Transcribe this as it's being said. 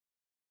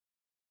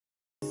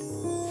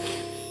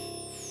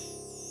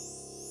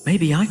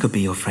Maybe I could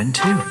be your friend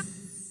too.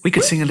 We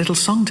could sing a little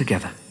song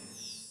together.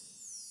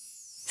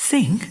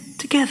 Sing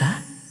together?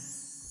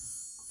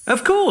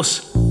 Of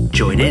course!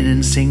 Join in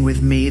and sing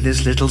with me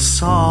this little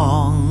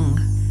song.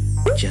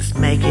 Just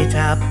make it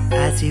up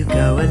as you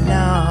go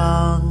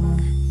along.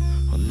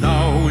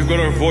 Now we've got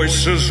our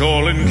voices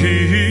all in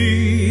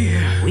key.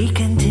 We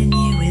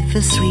continue with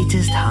the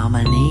sweetest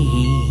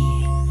harmony.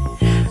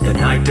 The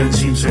night don't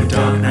seem so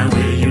dark, now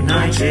we're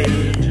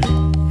united.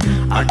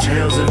 Our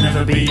tales have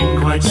never been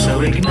quite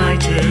so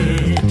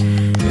ignited.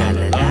 La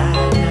la la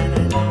la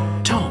la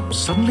la. Tom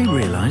suddenly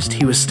realized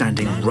he was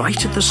standing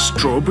right at the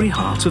strawberry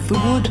heart of the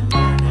wood.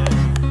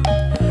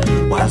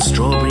 While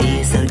strawberry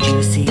is so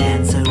juicy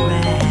and so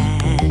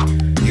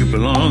red, You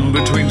belong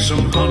between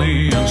some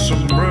honey and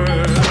some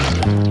bread.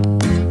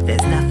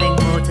 there's nothing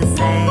more to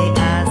say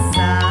as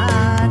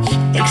such,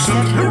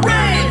 except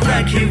hooray,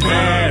 Thank you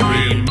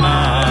very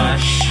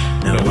much.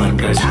 No one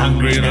goes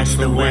hungry, that's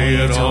the way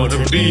it ought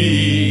to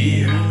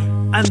be.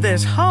 And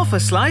there's half a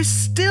slice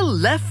still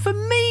left for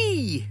me.